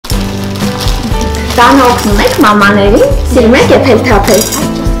Տանը օգնում եք մամաներին, սիրում եք եփել թափել։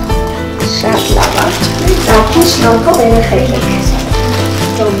 Շատ լավ է։ Դարձին շնորհքով երեխեք եք։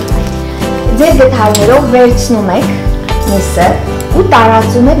 Ձեր գդալներով վերցնում եք միսը ու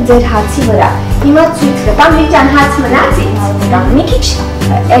տարածում եք ձեր հացի վրա։ Հիմա ցույց կտամ, Լիջան հաց մնաց ինձ։ Մի քիչ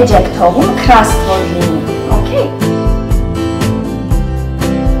էջ եք թողում, քրաստ որ լինի, օքեյ։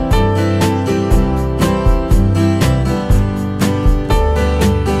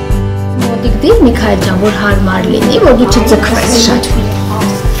 Մոտիկ դիր Միքայել ջան, որ հարմար լինի, որ դու չձգվես շատ։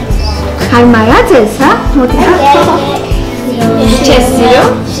 Հարմար ես, հա? Մոտիկ։ Չես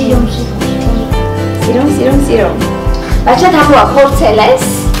սիրում։ Սիրում։ Բայց շատ հապու է, փորձել ես։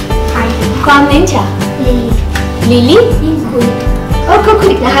 Խանն ինչ է։ Լիլի։ Օ, քո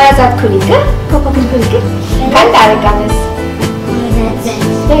քուրիկն է, հարազատ քուրիկը։ Փոփոխին քուրիկը։ Քան տարեկան ես։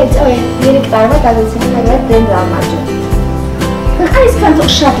 6, 3 տարվա տարեցին նրա դեն դրամաճը։ Այսքան թող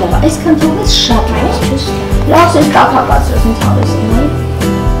շատ լավ է, այսքան թողես շատ լավ է։ Լավ ես տափակացրես ինձ հավեսին, հա։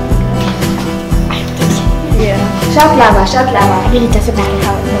 Շատ լավ է։ Լիլի դասը բարի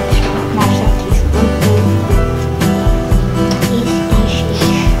հավը։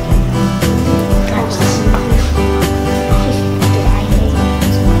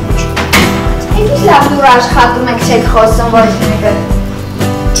 Լավ դուր աշխատում եք չեք խոսում ոչ մեկը։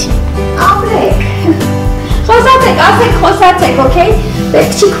 Ապրեք։ Խոսացեք, ասեք խոսացեք, օքեյ։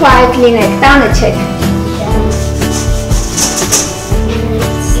 Պետք չի quiet լինեք, տանը չեք։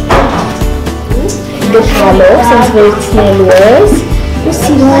 Գտալով, սենց վերցնելու ես, ու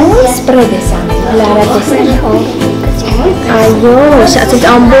սիրում սպրեդ ես անել, լարա տեսնեք։ Այո, շատ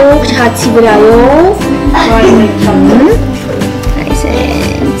ամբողջ հացի վրայով։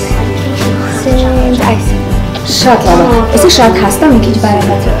 Այս շատ լավ է, այսի շատ հաստ է, մի քիչ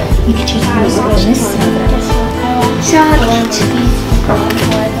բարակաց է, մի քիչ ես շատ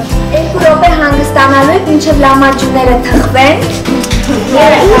երկու րոպե հանգստանալու եք, մինչև լամաճուները թխվեն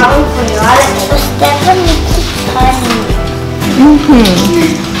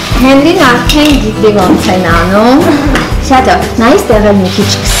Հենրին արդեն գիտի ոնց են անում շատ է, նայիս տեղել մի քիչ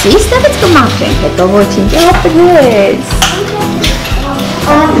կսի, ստեղից կմաքրենք հետո ոչինչ, ապրեց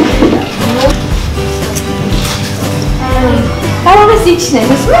Կարող ես իջնես,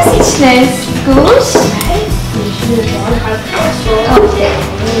 ուսում ես իջնես, գուշ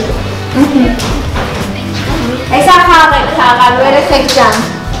Այսա խաղ եք խաղալու, երեխեք ջան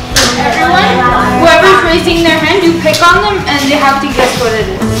Whoever's raising their hand, you pick on them and they have to guess what it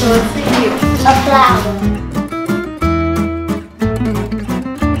is. So it's you. A flower.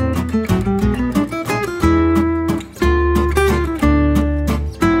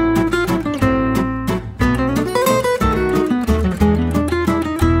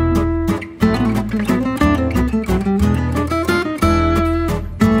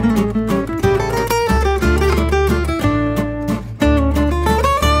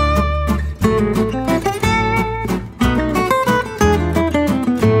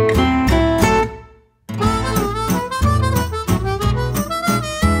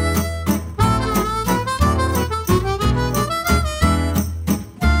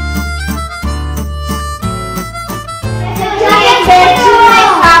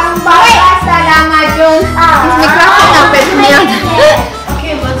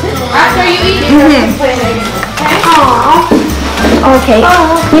 Okay.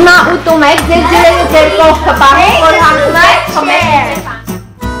 Հիմա ուտում եք, ձեր ջրերը ձեր կողքը պարեք, որ հանգում եք, խմեք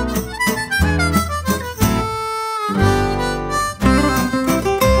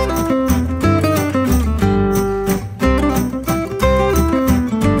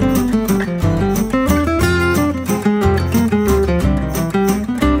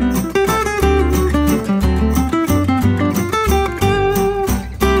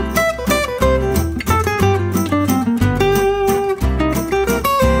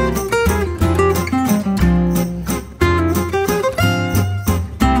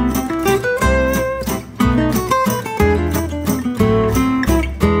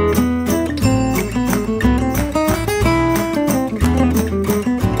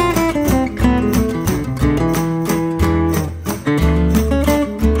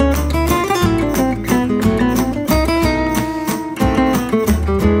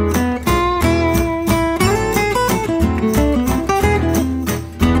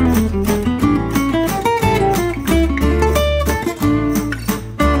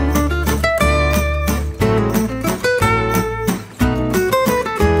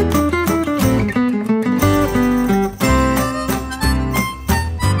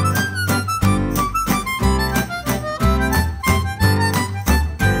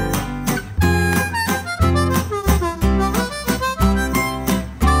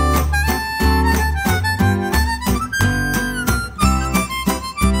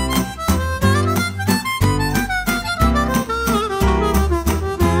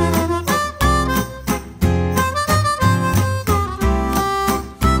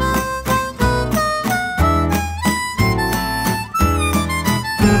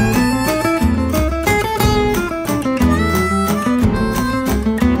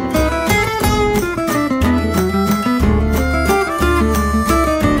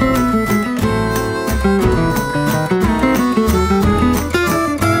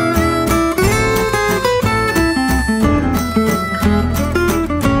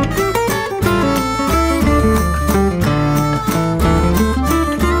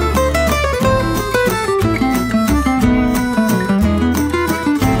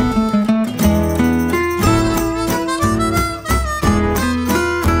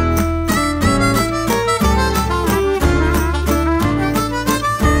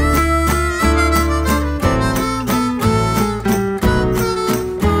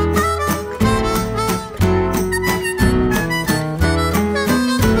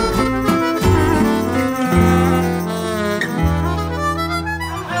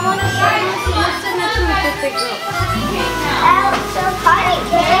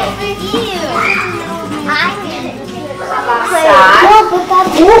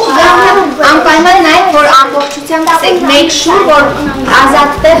Անպայման նայեք, որ ամբողջությամբ ասեք, make sure, որ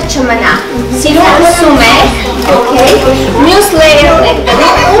ազատ տեղ չմնա։ Սիրուն հսում եք, մյուս layer-ն եք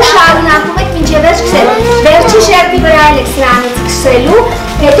դնում ու շարունակում եք մինչև վերջ քսել։ Վերջի շերտի վրա եք սրանից քսելու,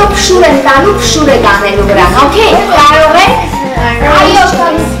 հետո փշուր են տալու, փշուր եք անելու վրան, օքեյ, կարող եք։ Այո,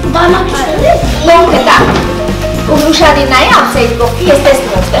 բոնքը տա։ Ուշադիր նայ ապսեիտ կողքի, ես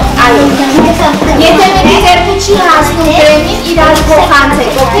տեսնում ոտեղ, այո։ Եթե մեկի ձերքը չի հասնում գրեմին, իրար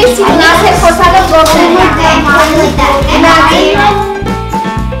փոխանցեք, օքեյ, սիրուն ասեք խոսալով գործում եք։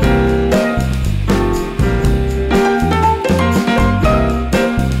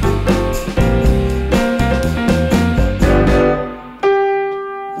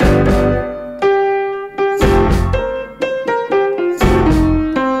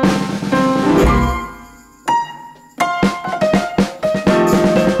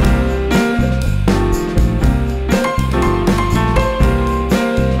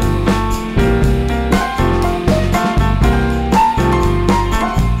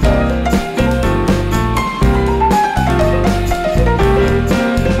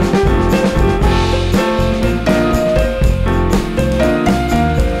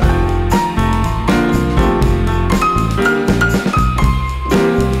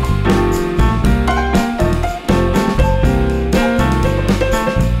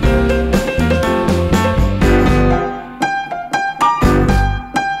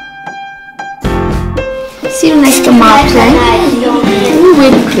 Սիրուն եք կմաքրեն ու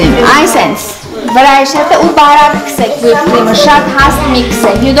whipped cream, այսենց, վրայի շերտը ու բարակ քսեք whipped cream-ը, շատ հաստ մի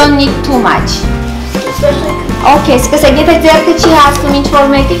քսեք, you don't need too much։ Okay, սկսեք, եթե ձեռքը չի հասնում ինչ-որ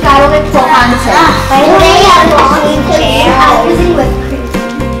մեկի, կարող եք փոխանցել։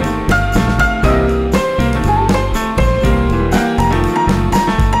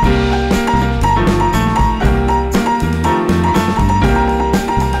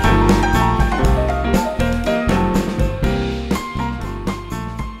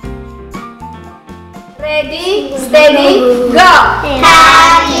 Ready, steady, go!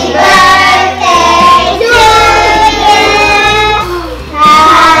 Happy birthday to you!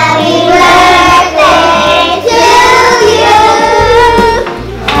 Happy birthday to you!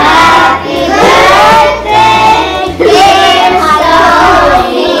 Happy birthday, dear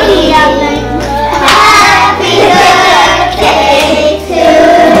Sophia! Happy birthday to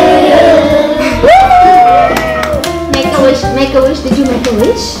you! Make a wish, did you make a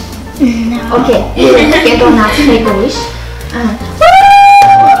wish? No. Okay, get on now to make a wish.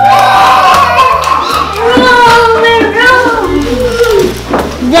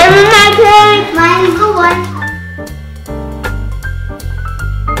 Roll.